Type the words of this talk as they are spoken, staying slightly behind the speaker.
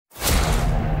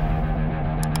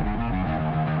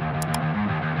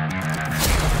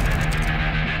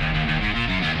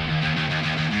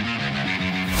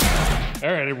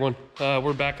All right, everyone,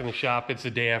 we're back in the shop. It's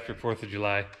the day after 4th of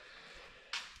July.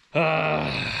 I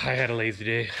had a lazy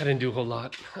day. I didn't do a whole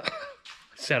lot.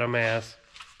 Sat on my ass,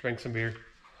 drank some beer.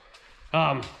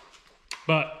 But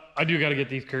I do got to get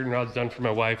these curtain rods done for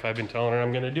my wife. I've been telling her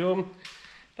I'm going to do them.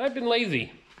 I've been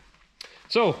lazy.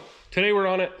 So today we're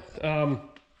on it. I'm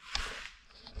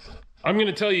going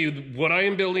to tell you what I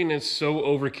am building is so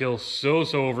overkill, so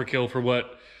overkill for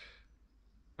what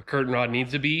a curtain rod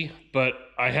needs to be, but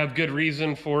I have good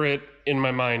reason for it in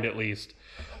my mind at least.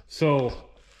 So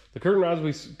the curtain rods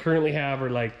we currently have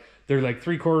are like, they're like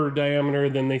 3/4 diameter,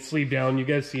 then they sleeve down. You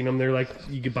guys seen them. They're like,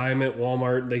 you could buy them at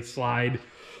Walmart. They slide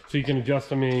so you can adjust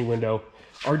them in any window.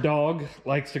 Our dog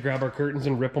likes to grab our curtains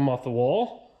and rip them off the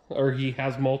wall, or he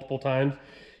has multiple times.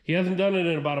 He hasn't done it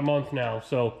in about a month now,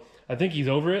 so I think he's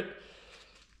over it.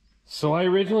 So I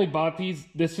originally bought these.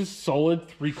 This is solid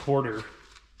 3/4.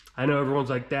 I know everyone's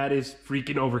like, that is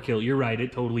freaking overkill. You're right,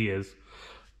 it totally is.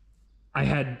 I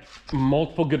had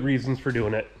multiple good reasons for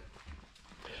doing it.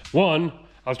 One,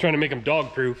 I was trying to make them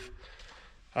dog proof.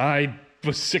 I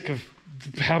was sick of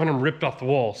having them ripped off the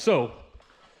wall. So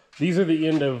these are the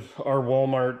end of our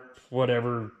Walmart,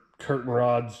 whatever, curtain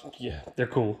rods. Yeah, they're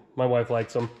cool. My wife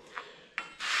likes them.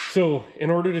 So in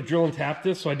order to drill and tap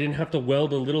this, so I didn't have to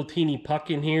weld a little teeny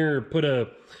puck in here or put a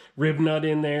rib nut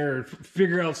in there or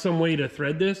figure out some way to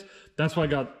thread this, that's why I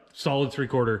got solid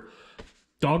 3/4.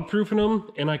 Dog proofing them,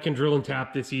 and I can drill and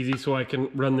tap this easy so I can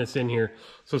run this in here.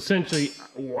 So essentially,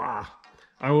 wow,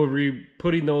 I will be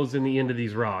putting those in the end of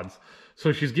these rods.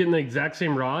 So she's getting the exact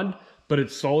same rod, but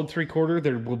it's solid 3/4.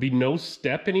 There will be no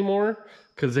step anymore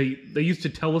because they used to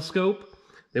telescope.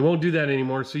 They won't do that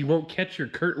anymore, so you won't catch your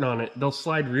curtain on it. They'll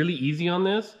slide really easy on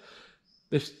this.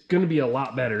 It's going to be a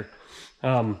lot better.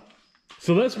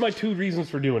 So that's my two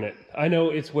reasons for doing it. I know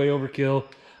it's way overkill.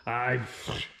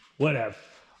 Whatever.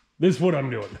 This is what I'm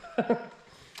doing.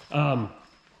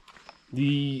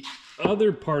 The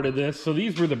other part of this, so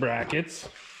these were the brackets.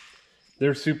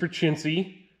 They're super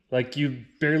chintzy. Like, you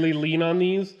barely lean on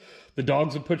these. The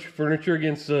dogs would put your furniture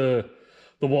against the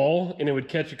wall and it would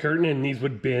catch a curtain and these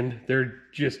would bend. They're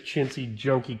just chintzy,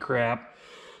 junky crap.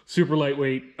 Super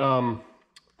lightweight.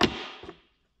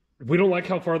 We don't like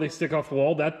how far they stick off the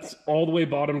wall. That's all the way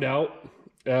bottomed out.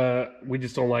 We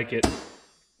just don't like it.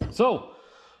 So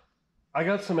I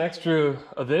got some extra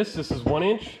of this. This is 1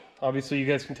 inch. Obviously you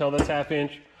guys can tell that's 1/2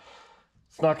 inch.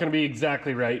 It's not going to be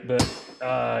exactly right, but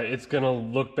it's going to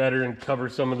look better and cover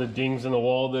some of the dings in the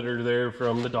wall that are there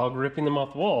from the dog ripping them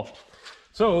off the wall.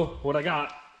 So what I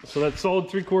got, so that's solid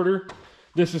 3/4.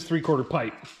 This is 3/4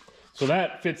 pipe. So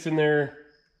that fits in there.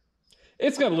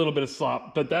 It's got a little bit of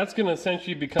slop, but that's going to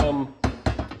essentially become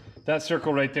that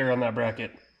circle right there on that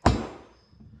bracket.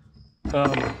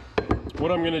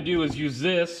 What I'm going to do is use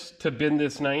this to bend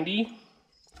this 90,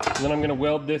 and then I'm going to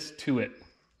weld this to it.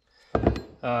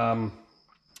 The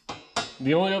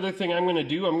only other thing I'm going to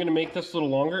do, I'm going to make this a little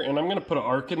longer, and I'm going to put an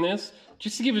arc in this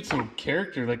just to give it some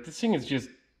character. Like, this thing is just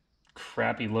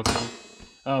crappy looking.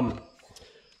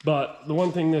 But the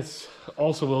one thing this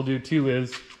also will do too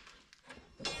is,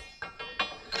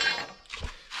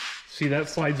 see, that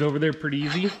slides over there pretty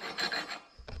easy.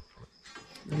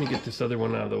 Let me get this other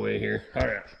one out of the way here. All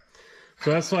right.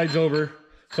 So that slides over.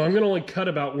 So I'm going to only cut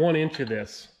about 1 inch of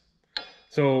this.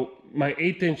 So my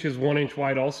 1/8 inch is 1 inch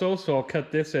wide also. So I'll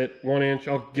cut this at 1 inch.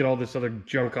 I'll get all this other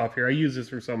junk off here. I use this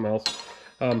for something else.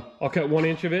 I'll cut 1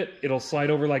 inch of it. It'll slide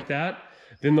over like that.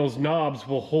 Then those knobs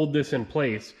will hold this in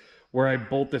place where I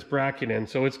bolt this bracket in.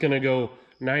 So it's going to go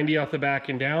 90 off the back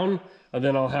and down. And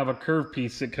then I'll have a curved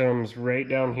piece that comes right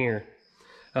down here.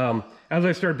 As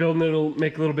I start building it, it'll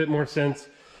make a little bit more sense.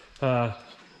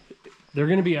 They're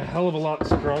going to be a hell of a lot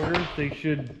stronger. They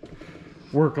should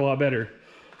work a lot better.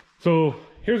 So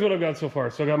here's what I've got so far.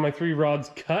 So I got my 3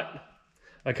 rods cut.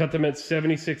 I cut them at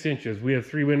 76 inches. We have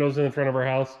 3 windows in the front of our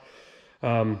house.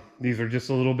 These are just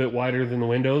a little bit wider than the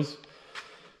windows.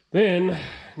 Then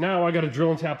now I got to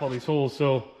drill and tap all these holes.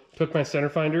 So took my center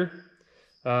finder.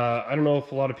 I don't know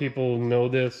if a lot of people know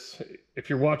this. If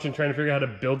you're watching, trying to figure out how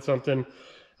to build something,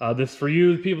 this for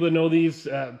you, the people that know these,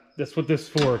 that's what this is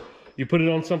for. You put it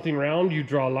on something round, you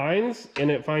draw lines,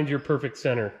 and it finds your perfect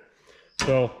center.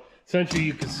 So essentially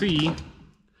you can see,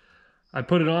 I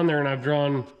put it on there and I've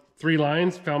drawn 3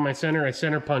 lines, found my center, I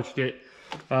center punched it.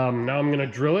 Now I'm going to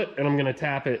drill it and I'm going to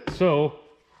tap it. So,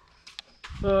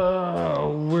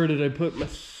 where did I put my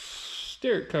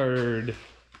stair card?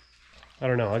 I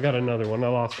don't know, I got another one. I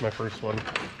lost my first one.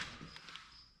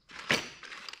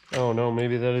 Oh no,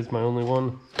 maybe that is my only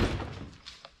one.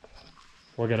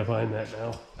 Well, I gotta find that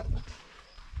now.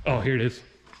 Oh, here it is.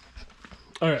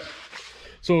 All right,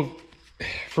 so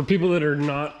for people that are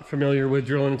not familiar with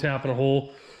drilling and tapping a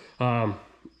hole,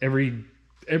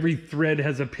 every thread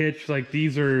has a pitch. Like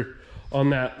these are on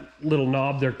that little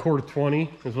knob, they're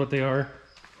 1/4-20 is what they are.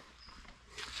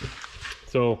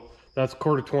 So that's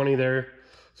 1/4-20 there.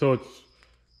 So it's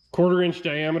 1/4 inch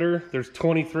diameter, there's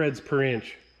 20 threads per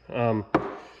inch.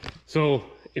 So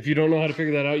if you don't know how to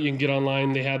figure that out, you can get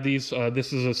online. They have these.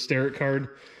 This is a Stout card.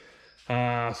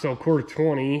 So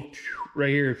 1/4-20 right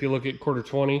here. If you look at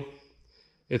 1/4-20,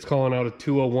 it's calling out a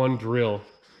 201 drill.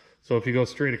 So if you go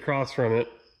straight across from it,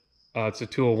 it's a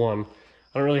 201.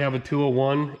 I don't really have a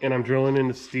 201 and I'm drilling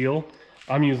into steel.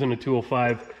 I'm using a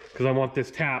 205 because I want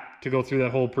this tap to go through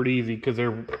that hole pretty easy because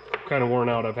they're kind of worn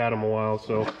out. I've had them a while.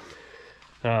 So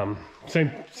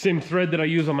same thread that I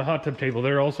use on my hot tub table.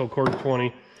 They're also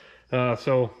 1/4-20.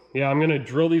 So yeah, I'm gonna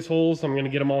drill these holes. I'm gonna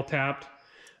get them all tapped.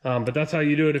 But that's how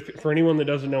you do it. For anyone that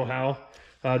doesn't know how,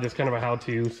 just kind of a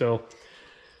how-to. So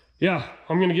yeah,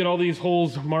 I'm gonna get all these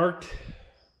holes marked,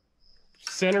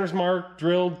 centers marked,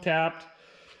 drilled, tapped,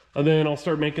 and then I'll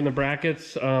start making the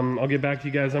brackets. I'll get back to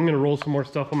you guys. I'm gonna roll some more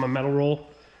stuff on my metal roll.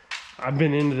 I've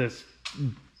been into this.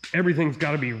 Everything's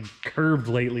got to be curved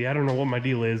lately. I don't know what my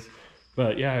deal is,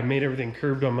 but yeah, I made everything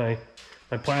curved on my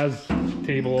Plaz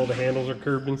table. All the handles are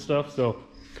curved and stuff. So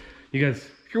you guys,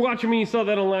 if you're watching me, you saw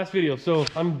that on the last video. So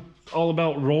I'm all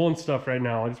about rolling stuff right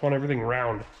now. I just want everything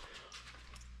round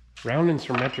and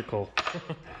symmetrical.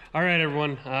 All right,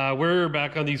 everyone, we're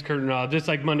back on these curtain rods. Just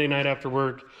like Monday night after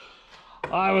work,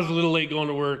 I was a little late going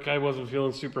to work. I wasn't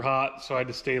feeling super hot, so I had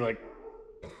to stay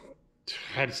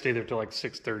there till like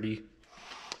 6:30.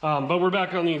 But we're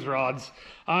back on these rods.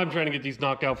 I'm trying to get these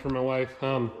knocked out for my wife.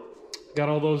 Got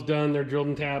all those done. They're drilled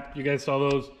and tapped. You guys saw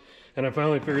those. And I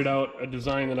finally figured out a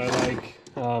design that I like.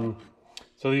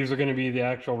 So these are going to be the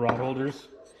actual rod holders.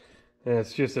 And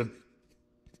it's just a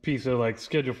piece of like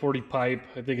Schedule 40 pipe.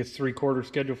 I think it's 3/4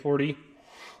 Schedule 40.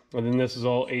 And then this is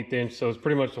all 1/8 inch. So it's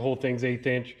pretty much the whole thing's 1/8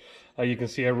 inch. You can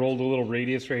see I rolled a little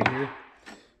radius right here.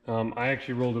 I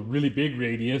actually rolled a really big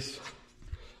radius.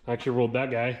 I actually rolled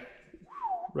that guy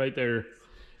right there.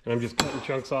 And I'm just cutting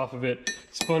chunks off of it.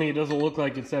 It's funny, it doesn't look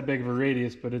like it's that big of a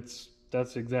radius, but that's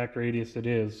the exact radius it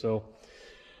is. So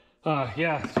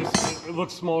yeah, it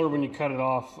looks smaller when you cut it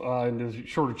off into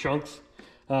shorter chunks.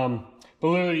 But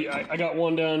literally, I got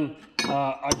one done.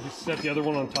 I just set the other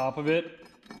one on top of it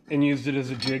and used it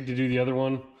as a jig to do the other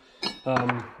one.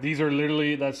 These are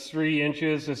literally, that's 3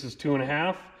 inches. This is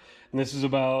 2.5. And this is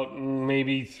about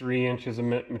maybe 3 inches of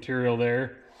material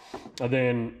there. And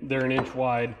then they're 1 inch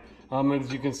wide.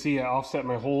 As you can see, I offset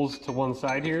my holes to one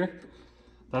side here.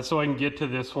 That's so I can get to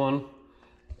this one.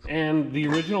 And the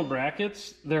original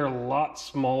brackets, they're a lot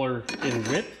smaller in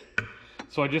width.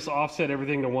 So I just offset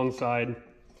everything to one side.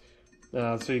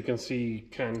 So you can see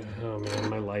kind of, oh man,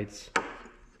 my lights.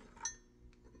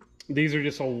 These are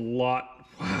just a lot,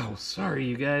 wow, sorry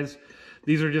you guys.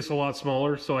 These are just a lot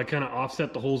smaller. So I kind of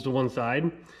offset the holes to one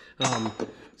side.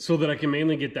 So that I can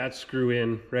mainly get that screw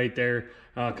in right there.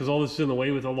 Because all this is in the way.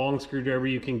 With a long screwdriver,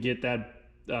 you can get that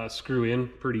screw in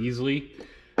pretty easily.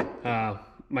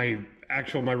 My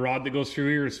rod that goes through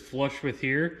here is flush with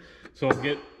here. So I'll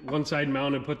get one side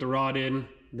mounted, put the rod in,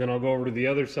 then I'll go over to the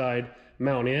other side,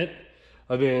 mount it.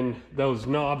 And then those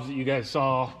knobs that you guys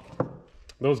saw,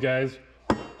 those guys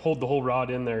hold the whole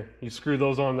rod in there. You screw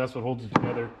those on, that's what holds it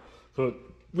together. So it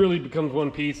really becomes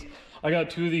one piece. I got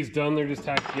 2 of these done, they're just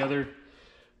tacked together.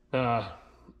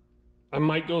 I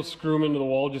might go screw them into the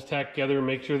wall, just tack together and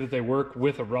make sure that they work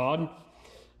with a rod.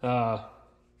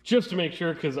 Just to make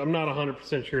sure, because I'm not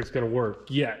 100% sure it's going to work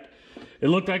yet. It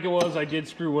looked like it was. I did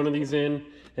screw one of these in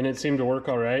and it seemed to work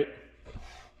all right.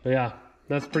 But yeah,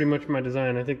 that's pretty much my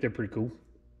design. I think they're pretty cool.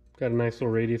 Got a nice little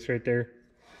radius right there.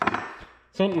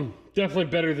 Something definitely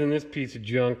better than this piece of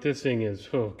junk. This thing is,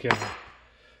 oh god,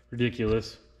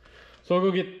 ridiculous. So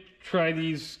I'll go try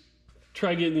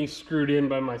getting these screwed in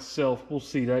by myself. We'll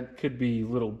see. That could be a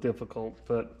little difficult,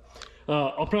 but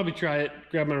I'll probably try it.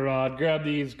 Grab my rod, grab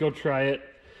these, go try it.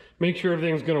 Make sure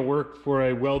everything's going to work before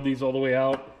I weld these all the way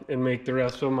out and make the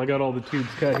rest of them. I got all the tubes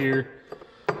cut here.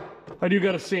 I do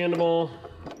got to sand them all.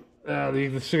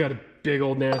 They still got a big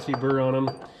old nasty burr on them.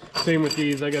 Same with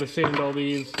these. I got to sand all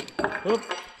these. Oh,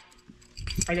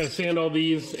 I got to sand all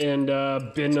these and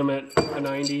bend them at a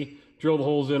 90. Drill the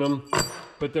holes in them.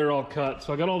 But they're all cut.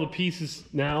 So I got all the pieces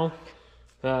now.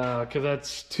 Because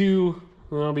that's 2,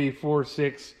 that'll be 4,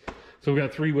 6. So we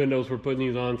got 3 windows. We're putting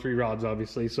these on, 3 rods,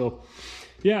 obviously. So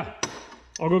yeah,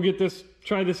 I'll go get this,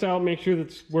 try this out, make sure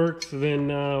this works.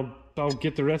 Then I'll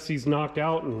get the rest of these knocked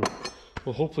out and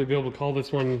we'll hopefully be able to call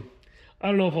this one. I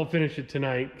don't know if I'll finish it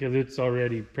tonight because it's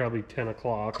already probably 10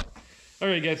 o'clock. All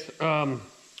right, guys.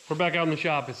 we're back out in the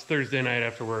shop. It's Thursday night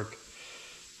after work.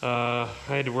 I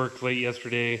had to work late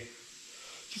yesterday.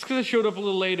 Just because I showed up a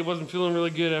little late. I wasn't feeling really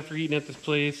good after eating at this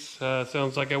place.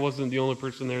 Sounds like I wasn't the only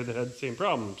person there that had the same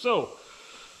problem. So,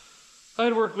 I had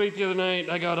to work late the other night.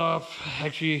 I got off,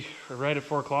 actually, right at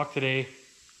 4 o'clock today.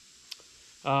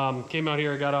 Came out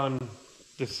here, I got on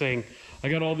this thing. I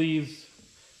got all these.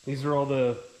 These are all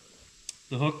the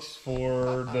hooks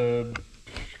for the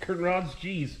curtain rods.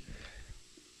 Jeez.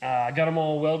 I got them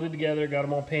all welded together, got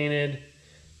them all painted.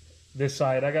 This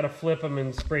side, I got to flip them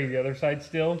and spray the other side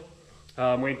still.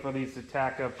 I'm waiting for these to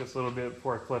tack up just a little bit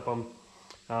before I flip them.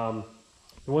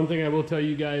 The one thing I will tell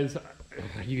you guys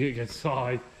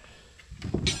saw,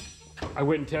 I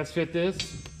went and test fit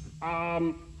this.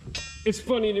 It's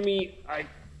funny to me,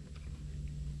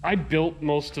 I built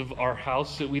most of our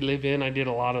house that we live in. I did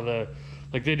a lot of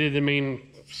they did the main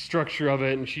structure of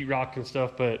it and sheetrock and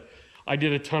stuff, but I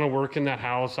did a ton of work in that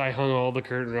house. I hung all the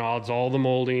curtain rods, all the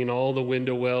molding, all the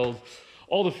window welds,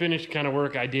 all the finished kind of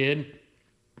work I did.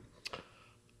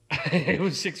 It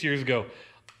was 6 years ago.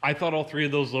 I thought all 3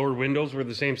 of those lower windows were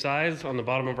the same size on the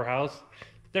bottom of our house.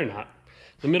 They're not.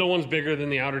 The middle one's bigger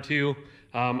than the outer 2.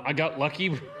 I got lucky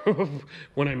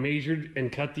when I measured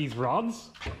and cut these rods.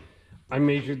 I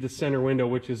measured the center window,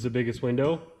 which is the biggest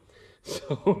window.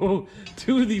 So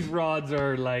 2 of these rods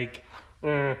are like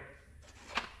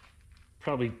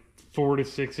probably 4 to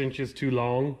 6 inches too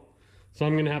long. So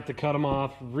I'm gonna have to cut them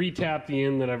off, re-tap the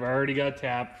end that I've already got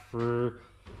tapped for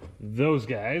those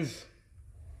guys.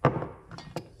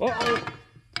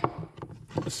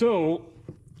 So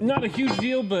not a huge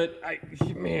deal, but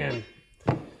man,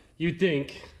 you'd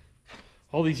think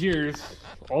all these years,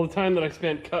 all the time that I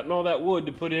spent cutting all that wood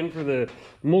to put in for the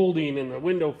molding and the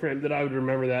window frame, that I would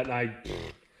remember that, and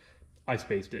I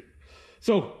spaced it.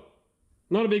 So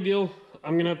not a big deal.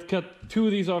 I'm gonna have to cut 2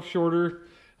 of these off shorter.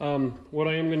 What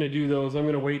I am gonna do though is I'm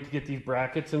gonna wait to get these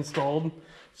brackets installed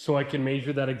so I can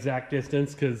measure that exact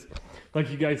distance, because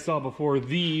like you guys saw before,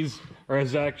 these are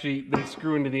they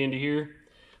screw into the end of here.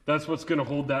 That's what's gonna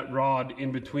hold that rod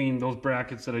in between those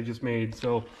brackets that I just made.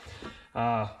 So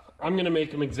I'm gonna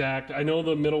make them exact. I know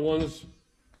the middle one's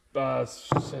I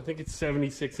think it's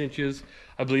 76 inches,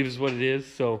 I believe is what it is.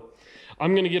 So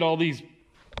I'm gonna get all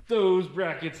those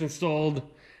brackets installed.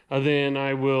 Then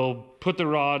I will put the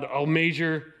rod, I'll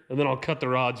measure, and then I'll cut the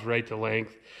rods right to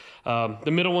length.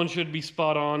 The middle one should be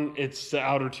spot on. It's the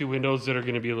outer 2 windows that are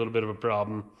going to be a little bit of a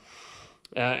problem.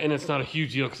 And it's not a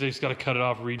huge deal because I just got to cut it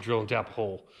off, re-drill, and tap a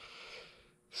hole.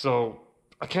 So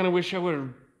I kind of wish I would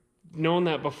have known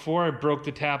that before I broke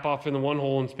the tap off in the one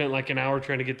hole and spent like an hour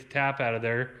trying to get the tap out of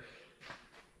there.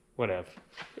 Whatever.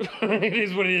 It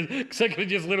is what it is. Because I could have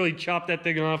just literally chopped that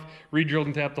thing off, re-drilled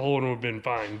and tapped the hole, and it would have been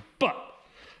fine. But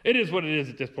it is what it is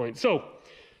at this point. So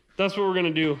that's what we're going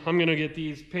to do. I'm going to get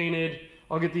these painted.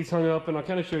 I'll get these hung up and I'll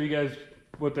kind of show you guys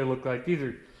what they look like.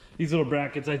 These little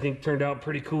brackets I think turned out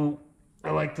pretty cool.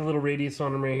 I like the little radius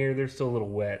on them right here. They're still a little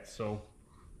wet, so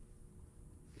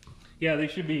yeah, they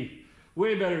should be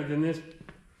way better than this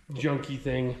junky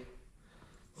thing.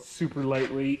 Super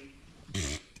lightweight.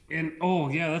 And oh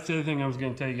yeah, that's the other thing I was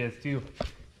going to tell you guys too.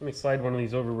 Let me slide one of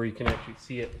these over where you can actually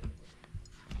see it.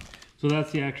 So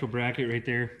that's the actual bracket right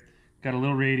there. Got a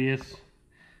little radius.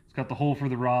 It's got the hole for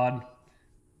the rod.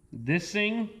 This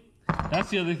thing, that's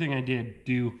the other thing I did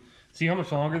do. See how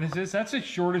much longer this is? That's as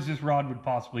short as this rod would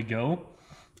possibly go.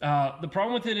 The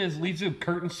problem with it is it leaves the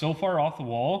curtain so far off the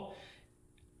wall.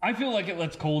 I feel like it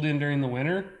lets cold in during the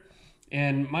winter.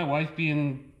 And my wife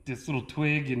being this little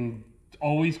twig and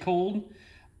always cold,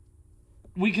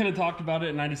 we kind of talked about it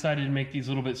and I decided to make these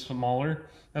a little bit smaller.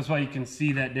 That's why you can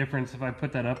see that difference if I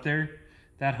put that up there.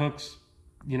 That hook's,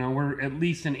 you know, we're at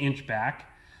least an inch back.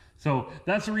 So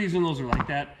that's the reason those are like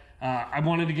that. I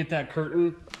wanted to get that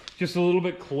curtain just a little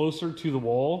bit closer to the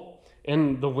wall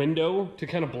and the window to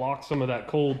kind of block some of that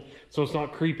cold so it's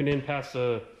not creeping in past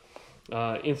the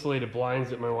insulated blinds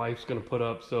that my wife's going to put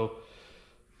up. So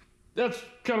that's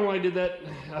kind of why I did that.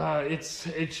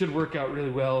 It should work out really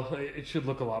well. It should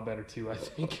look a lot better too, I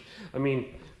think. I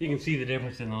mean, you can see the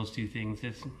difference in those 2 things.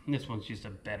 This one's just a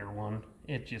better one.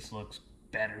 It just looks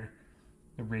better.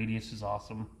 The radius is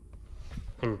awesome.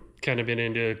 I'm kind of been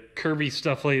into curvy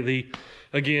stuff lately.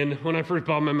 Again, when I first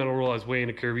bought my metal roll, I was way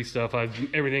into curvy stuff.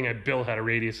 Everything I built had a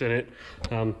radius in it.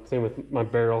 Same with my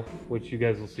barrel, which you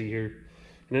guys will see here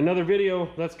in another video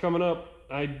that's coming up.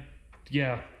 I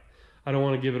don't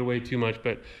want to give it away too much,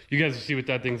 but you guys will see what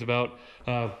that thing's about.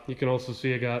 You can also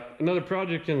see I got another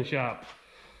project in the shop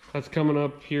that's coming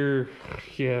up here.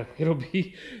 Yeah, it'll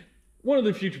be one of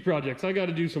the future projects. I got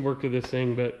to do some work to this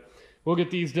thing, but we'll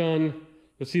get these done.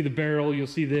 You'll see the barrel, you'll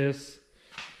see this.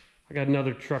 I got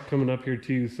another truck coming up here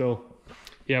too. So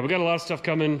yeah, we got a lot of stuff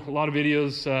coming, a lot of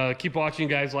videos. Keep watching,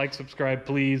 guys. Like, subscribe,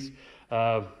 please.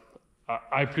 I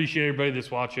appreciate everybody that's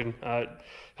watching,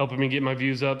 helping me get my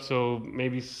views up. So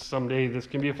maybe someday this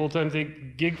can be a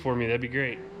full-time gig for me. That'd be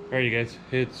great. All right, you guys,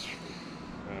 it's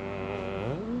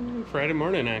Friday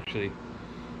morning, actually.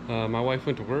 My wife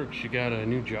went to work. She got a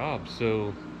new job,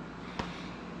 so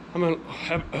I'm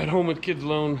at home with kids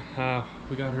alone.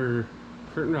 We got her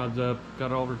curtain rods up,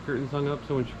 got all of her curtains hung up,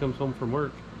 so when she comes home from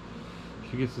work,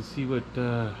 she gets to see what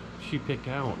she picked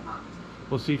out.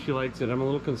 We'll see if she likes it. I'm a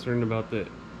little concerned about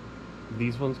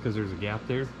these ones because there's a gap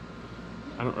there.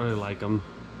 I don't really like them,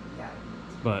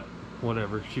 but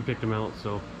whatever. She picked them out,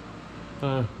 so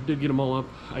did get them all up.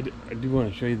 I do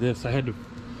want to show you this.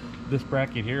 This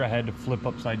bracket here I had to flip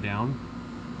upside down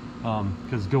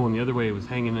because going the other way it was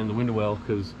hanging in the window well,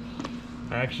 because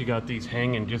I actually got these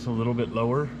hanging just a little bit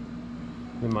lower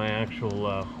than my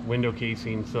actual window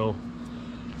casing, so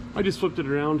I just flipped it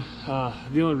around.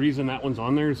 The only reason that one's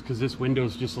on there is because this window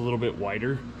is just a little bit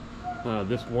wider.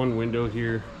 This one window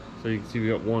here, so you can see we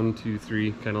got 1, 2,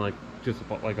 3, kind of like just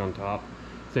about like on top.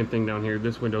 Same thing down here.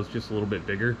 This window is just a little bit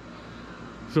bigger,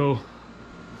 so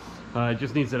it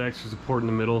just needs that extra support in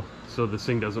the middle so this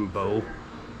thing doesn't bow.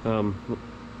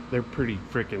 They're pretty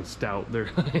freaking stout. They're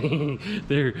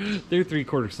they're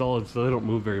 3/4 solid, so they don't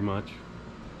move very much.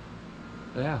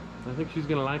 But yeah, I think she's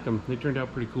gonna like them. They turned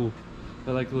out pretty cool.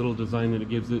 I like the little design that it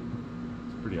gives it.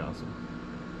 It's pretty awesome.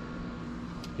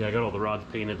 Yeah, I got all the rods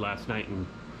painted last night and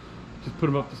just put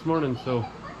them up this morning, so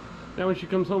now when she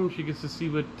comes home she gets to see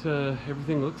what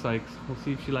everything looks like. We'll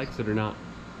see if she likes it or not.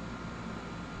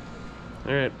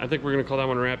 Alright, I think we're gonna call that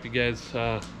one a wrap, you guys.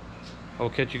 I'll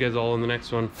catch you guys all in the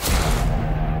next one.